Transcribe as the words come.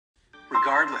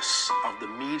Regardless of the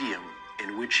medium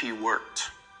in which he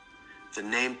worked, the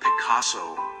name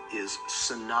Picasso is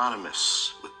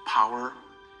synonymous with power,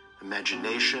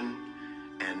 imagination,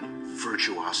 and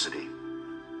virtuosity.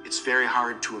 It's very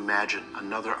hard to imagine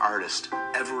another artist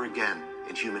ever again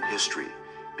in human history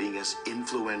being as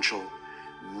influential,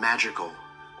 magical,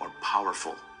 or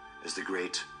powerful as the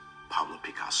great Pablo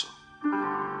Picasso.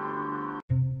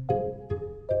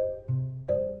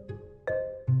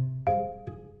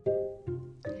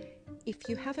 If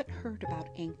you haven't heard about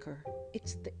Anchor,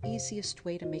 it's the easiest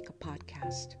way to make a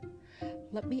podcast.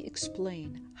 Let me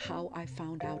explain how I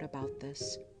found out about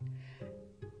this.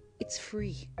 It's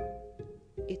free.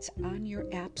 It's on your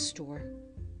app store.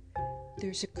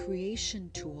 There's a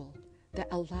creation tool that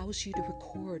allows you to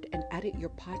record and edit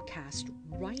your podcast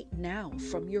right now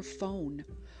from your phone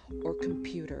or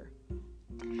computer.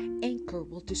 Anchor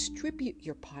will distribute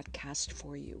your podcast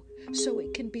for you so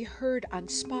it can be heard on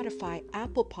Spotify,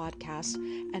 Apple Podcasts,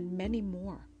 and many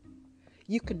more.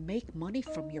 You can make money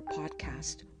from your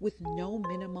podcast with no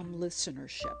minimum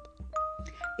listenership.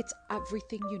 It's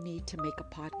everything you need to make a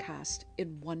podcast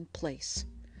in one place.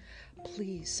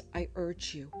 Please, I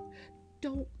urge you,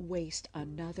 don't waste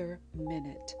another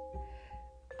minute.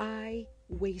 I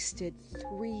wasted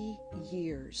 3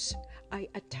 years. I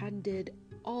attended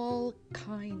all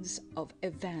kinds of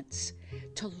events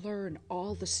to learn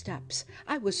all the steps.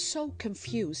 I was so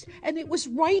confused, and it was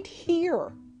right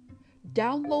here.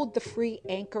 Download the free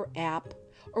Anchor app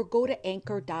or go to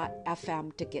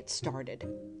anchor.fm to get started.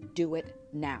 Do it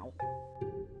now.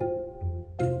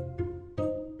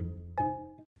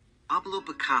 Pablo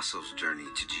Picasso's journey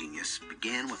to genius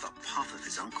began with a puff of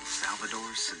his Uncle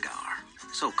Salvador's cigar.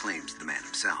 So claims the man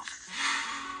himself.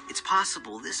 It's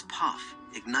possible this puff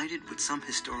ignited what some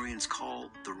historians call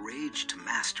the rage to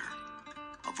master,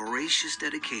 a voracious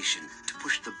dedication to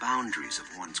push the boundaries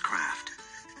of one's craft.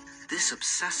 This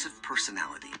obsessive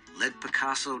personality led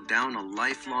Picasso down a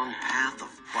lifelong path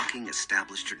of bucking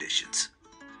established traditions.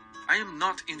 I am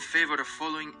not in favor of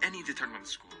following any determined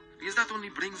school, because that only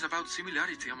brings about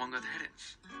similarity among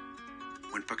adherents.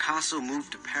 When Picasso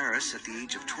moved to Paris at the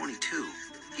age of 22,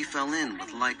 he fell in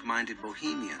with like-minded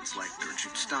bohemians like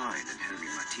Gertrude Stein and Henri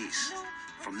Matisse.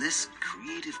 From this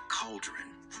creative cauldron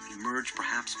emerged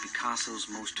perhaps Picasso's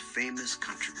most famous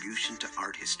contribution to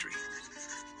art history,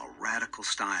 a radical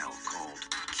style called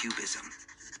Cubism.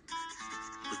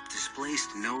 With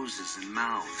displaced noses and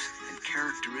mouths and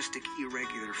characteristic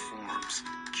irregular forms,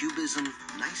 Cubism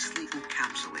nicely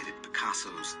encapsulated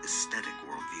Picasso's aesthetic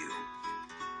worldview.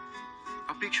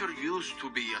 A picture used to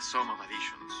be a sum of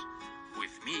additions.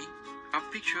 With me, a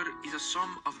picture is a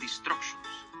sum of destructions.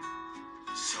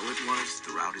 So it was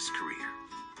throughout his career.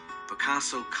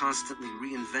 Picasso constantly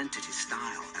reinvented his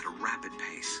style at a rapid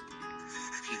pace.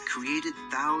 He created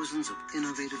thousands of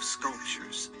innovative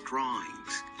sculptures,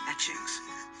 drawings, etchings,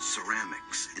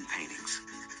 ceramics, and paintings.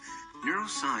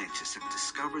 Neuroscientists have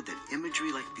discovered that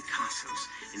imagery like Picasso's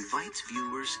invites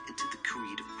viewers into the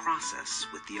creative process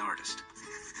with the artist.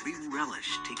 We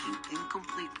relish taking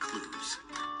incomplete clues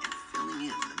and filling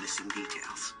in the missing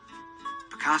details.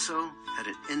 Picasso had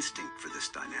an instinct for this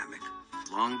dynamic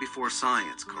long before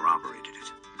science corroborated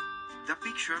it. The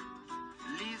picture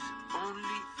lives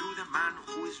only through the man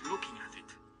who is looking at it.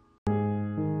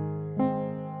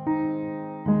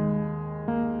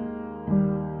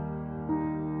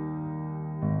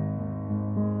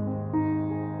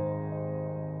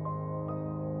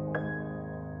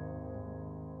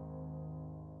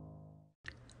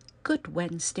 Good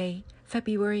Wednesday,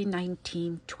 February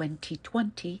 19,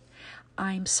 2020.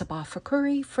 I'm Sabah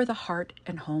Fakuri for the Heart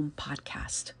and Home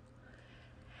podcast.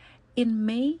 In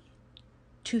May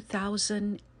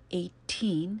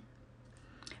 2018,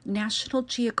 National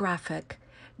Geographic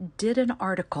did an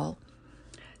article.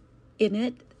 In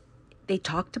it, they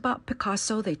talked about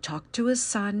Picasso, they talked to his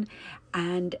son,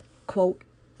 and, quote,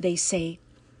 they say,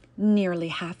 nearly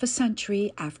half a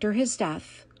century after his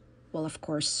death, well, of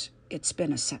course, it's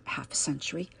been half a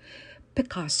century,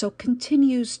 Picasso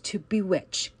continues to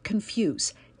bewitch,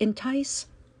 confuse, entice,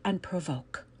 and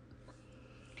provoke.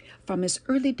 From his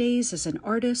early days as an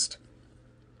artist,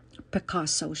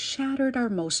 Picasso shattered our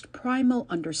most primal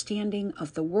understanding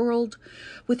of the world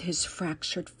with his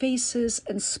fractured faces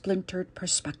and splintered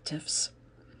perspectives.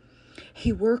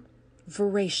 He worked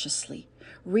voraciously,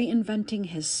 reinventing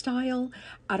his style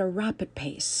at a rapid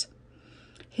pace.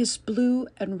 His blue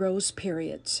and rose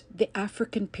periods, the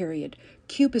African period,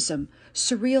 Cubism,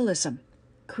 Surrealism,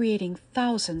 creating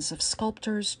thousands of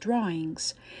sculptures,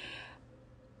 drawings,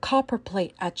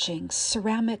 copperplate etchings,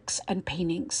 ceramics, and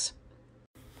paintings.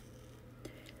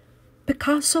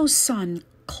 Picasso's son,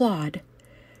 Claude,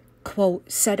 quote,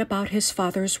 said about his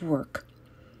father's work,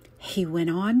 "He went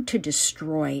on to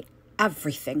destroy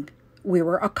everything we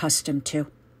were accustomed to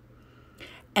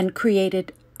and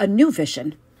created a new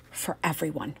vision for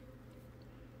everyone."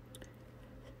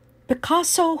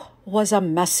 Picasso was a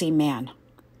messy man.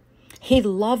 He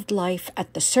loved life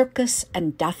at the circus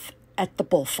and death at the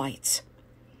bullfights.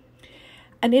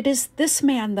 And it is this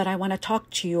man that I want to talk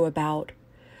to you about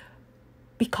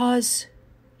because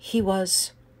he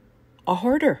was a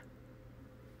hoarder.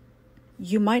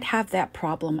 You might have that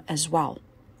problem as well.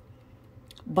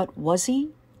 But was he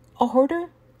a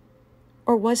hoarder?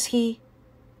 Or was he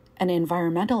an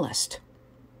environmentalist?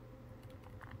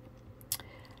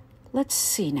 Let's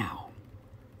see now.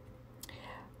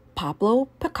 Pablo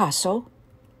Picasso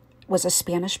was a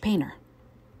Spanish painter.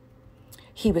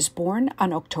 He was born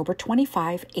on October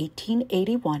 25,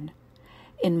 1881,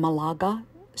 in Malaga,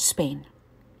 Spain.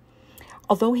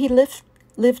 Although he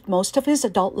lived most of his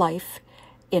adult life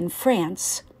in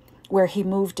France, where he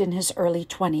moved in his early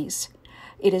 20s,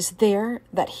 it is there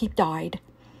that he died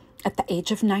at the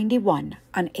age of 91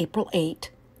 on April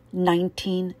 8,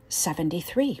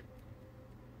 1973.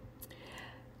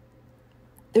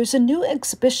 There's a new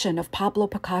exhibition of Pablo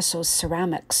Picasso's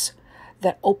ceramics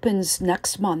that opens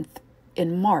next month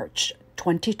in March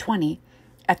 2020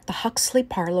 at the Huxley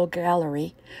Parlour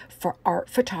Gallery for Art,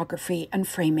 Photography and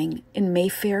Framing in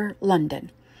Mayfair, London.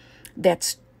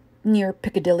 That's near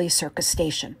Piccadilly Circus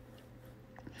Station.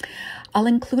 I'll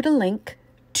include a link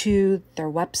to their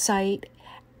website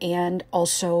and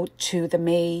also to the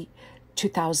May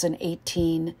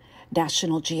 2018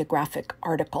 National Geographic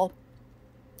article.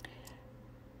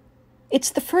 It's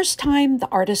the first time the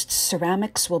artist's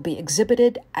ceramics will be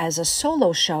exhibited as a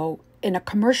solo show in a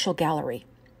commercial gallery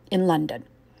in London.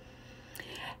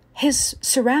 His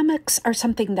ceramics are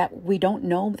something that we don't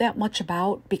know that much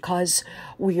about because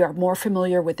we are more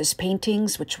familiar with his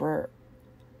paintings, which were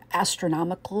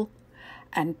astronomical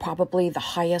and probably the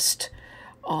highest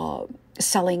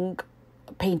selling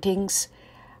paintings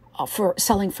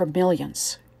selling for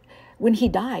millions. When he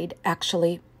died,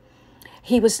 actually,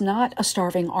 he was not a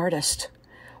starving artist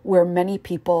where many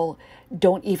people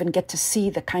don't even get to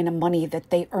see the kind of money that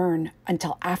they earn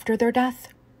until after their death.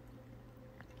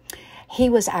 He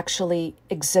was actually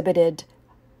exhibited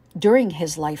during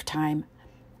his lifetime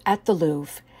at the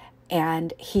Louvre,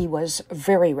 and he was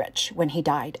very rich when he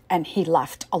died, and he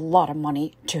left a lot of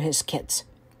money to his kids.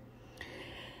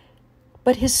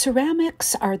 But his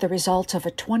ceramics are the result of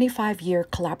a 25-year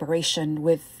collaboration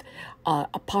with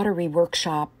a pottery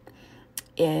workshop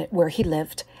where he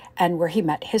lived and where he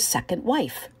met his second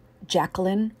wife,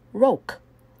 Jacqueline Roque.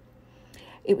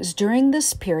 It was during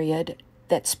this period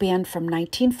that spanned from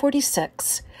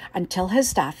 1946 until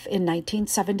his death in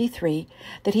 1973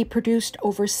 that he produced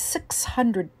over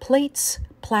 600 plates,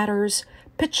 platters,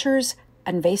 pitchers,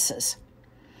 and vases.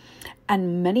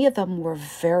 And many of them were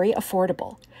very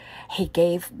affordable. He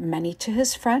gave many to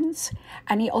his friends,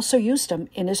 and he also used them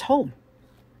in his home.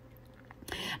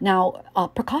 Now,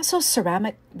 Picasso's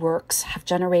ceramic works have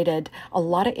generated a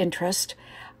lot of interest.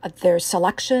 Their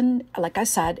selection, like I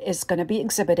said, is going to be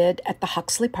exhibited at the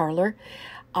Huxley Parlour,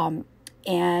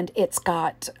 and it's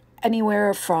got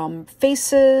anywhere from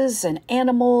faces and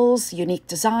animals, unique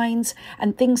designs,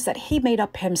 and things that he made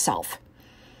up himself.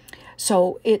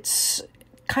 So it's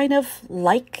kind of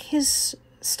like his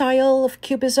style of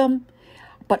cubism,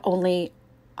 but only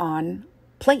on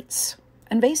plates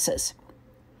and vases.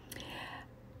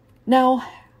 Now,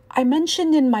 I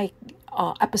mentioned in my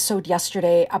episode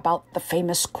yesterday about the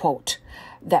famous quote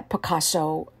that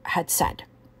Picasso had said,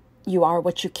 "You are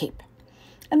what you keep."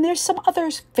 And there's some other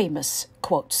famous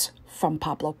quotes from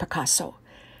Pablo Picasso.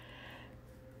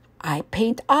 "I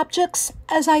paint objects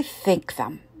as I think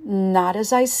them, not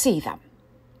as I see them.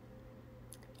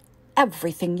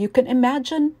 Everything you can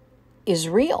imagine is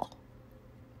real.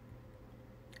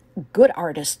 Good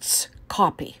artists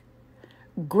copy.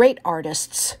 Great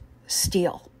artists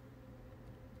steal.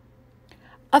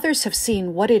 Others have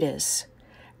seen what it is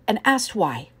and asked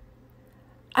why.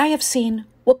 I have seen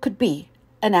what could be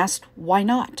and asked why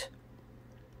not.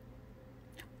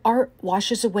 Art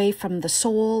washes away from the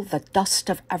soul the dust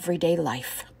of everyday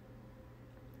life.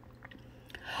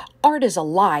 Art is a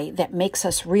lie that makes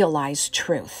us realize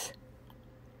truth.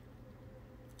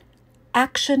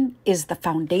 Action is the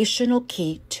foundational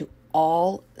key to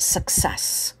all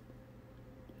success.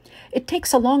 It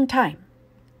takes a long time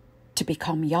to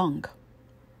become young.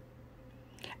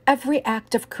 Every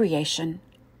act of creation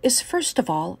is first of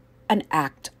all an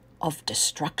act of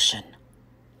destruction.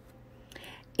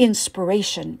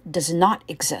 Inspiration does not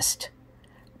exist,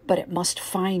 but it must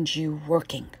find you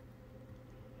working.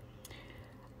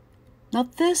 Now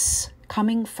this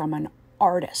coming from an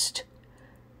artist.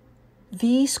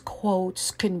 These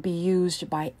quotes can be used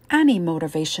by any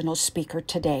motivational speaker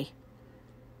today.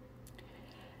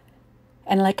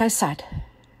 And like I said,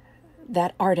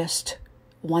 that artist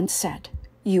once said,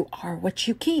 "You are what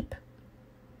you keep."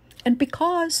 And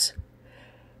because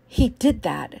he did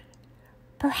that,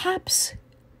 perhaps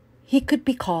he could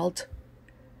be called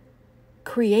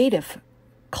creative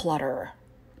clutterer,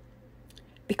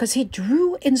 because he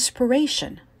drew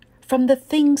inspiration from the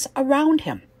things around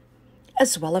him,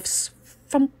 as well as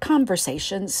from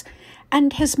conversations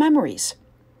and his memories.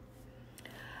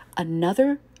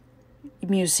 Another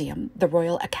museum, the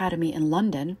Royal Academy in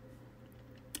London,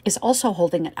 is also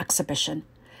holding an exhibition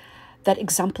that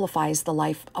exemplifies the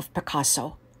life of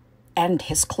Picasso and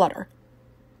his clutter.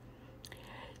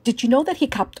 Did you know that he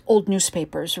kept old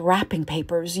newspapers, wrapping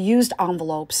papers, used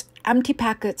envelopes, empty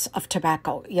packets of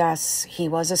tobacco? Yes, he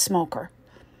was a smoker.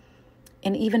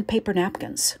 And even paper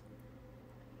napkins.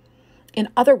 In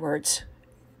other words,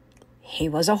 he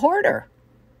was a hoarder.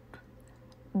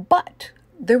 But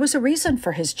there was a reason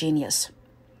for his genius.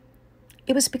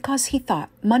 It was because he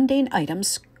thought mundane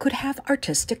items could have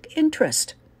artistic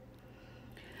interest.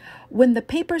 When the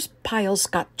paper piles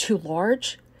got too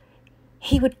large,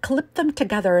 he would clip them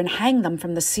together and hang them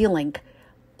from the ceiling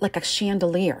like a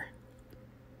chandelier.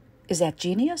 Is that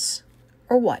genius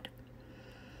or what?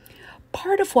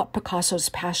 Part of what Picasso's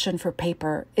passion for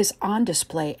paper is on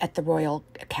display at the Royal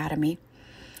Academy,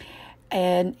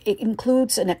 and it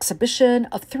includes an exhibition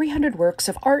of 300 works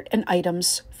of art and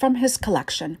items from his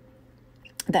collection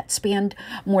that spanned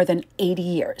more than 80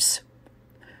 years,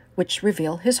 which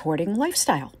reveal his hoarding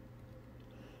lifestyle.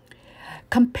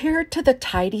 Compared to the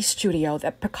tidy studio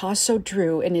that Picasso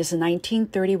drew in his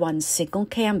 1931 single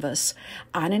canvas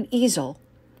on an easel,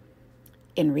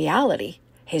 in reality,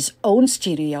 his own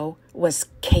studio was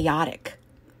chaotic,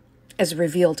 as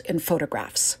revealed in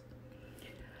photographs.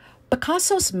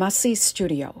 Picasso's messy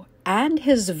studio and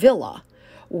his villa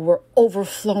were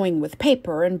overflowing with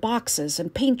paper and boxes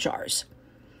and paint jars.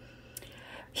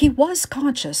 He was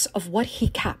conscious of what he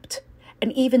kept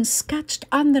and even sketched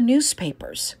on the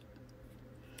newspapers.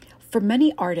 For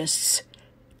many artists,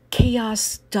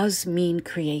 chaos does mean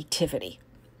creativity.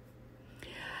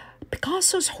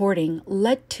 Picasso's hoarding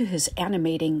led to his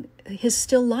animating his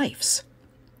still lifes.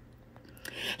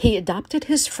 He adopted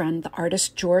his friend, the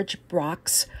artist George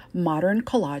Braque's modern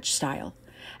collage style,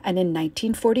 and in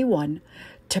 1941,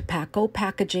 tobacco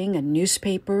packaging and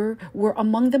newspaper were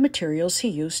among the materials he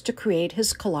used to create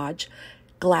his collage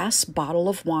glass bottle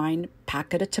of wine,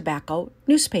 packet of tobacco,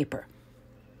 newspaper.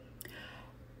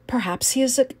 Perhaps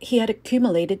he had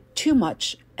accumulated too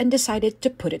much and decided to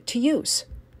put it to use.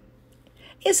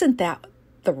 Isn't that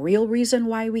the real reason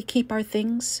why we keep our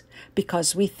things?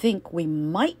 Because we think we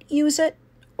might use it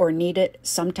or need it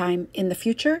sometime in the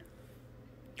future?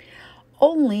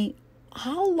 Only,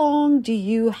 how long do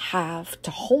you have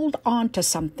to hold on to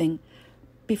something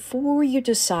before you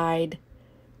decide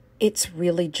it's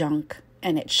really junk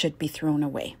and it should be thrown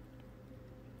away?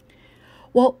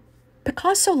 Well,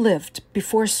 Picasso lived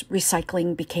before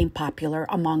recycling became popular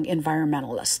among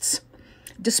environmentalists,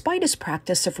 despite his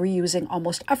practice of reusing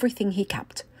almost everything he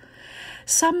kept.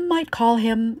 Some might call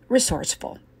him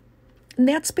resourceful, and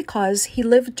that's because he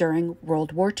lived during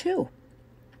World War II,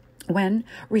 when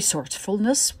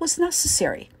resourcefulness was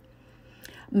necessary.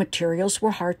 Materials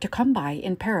were hard to come by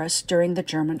in Paris during the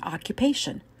German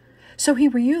occupation, so he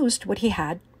reused what he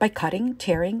had by cutting,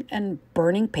 tearing, and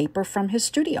burning paper from his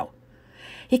studio.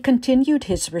 He continued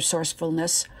his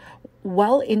resourcefulness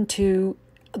well into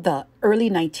the early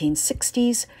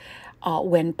 1960s,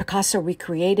 when Picasso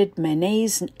recreated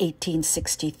Manet's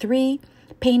 1863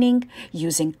 painting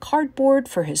using cardboard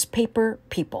for his paper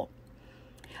people.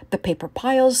 The paper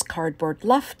piles cardboard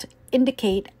left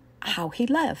indicate how he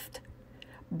lived,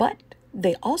 but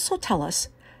they also tell us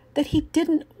that he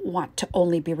didn't want to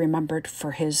only be remembered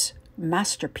for his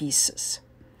masterpieces,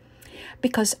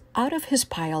 because out of his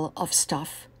pile of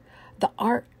stuff, the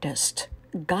artist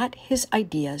got his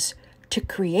ideas to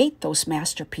create those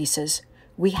masterpieces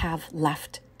we have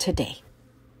left today.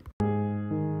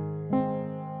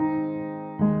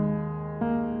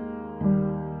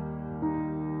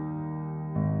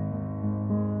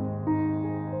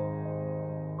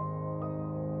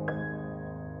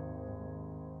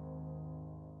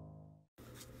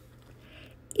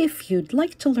 If you'd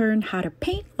like to learn how to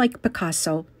paint like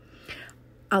Picasso,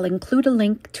 I'll include a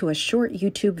link to a short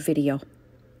YouTube video.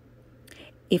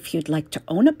 If you'd like to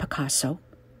own a Picasso,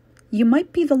 you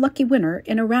might be the lucky winner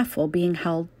in a raffle being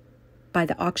held by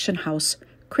the auction house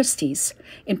Christie's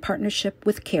in partnership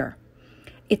with CARE.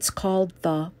 It's called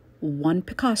the one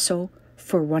Picasso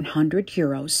for 100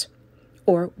 euros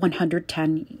or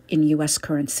 110 in US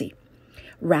currency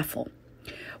raffle,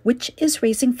 which is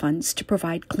raising funds to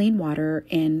provide clean water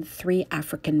in 3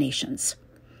 African nations.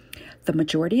 The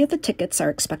majority of the tickets are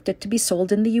expected to be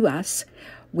sold in the US,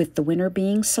 with the winner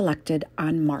being selected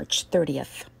on March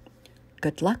 30th.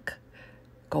 Good luck.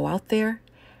 Go out there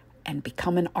and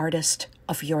become an artist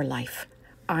of your life.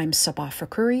 I'm Sabah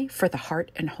Fakuri for the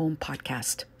Heart and Home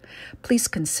Podcast. Please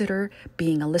consider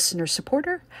being a listener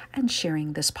supporter and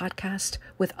sharing this podcast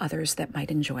with others that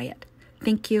might enjoy it.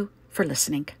 Thank you for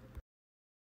listening.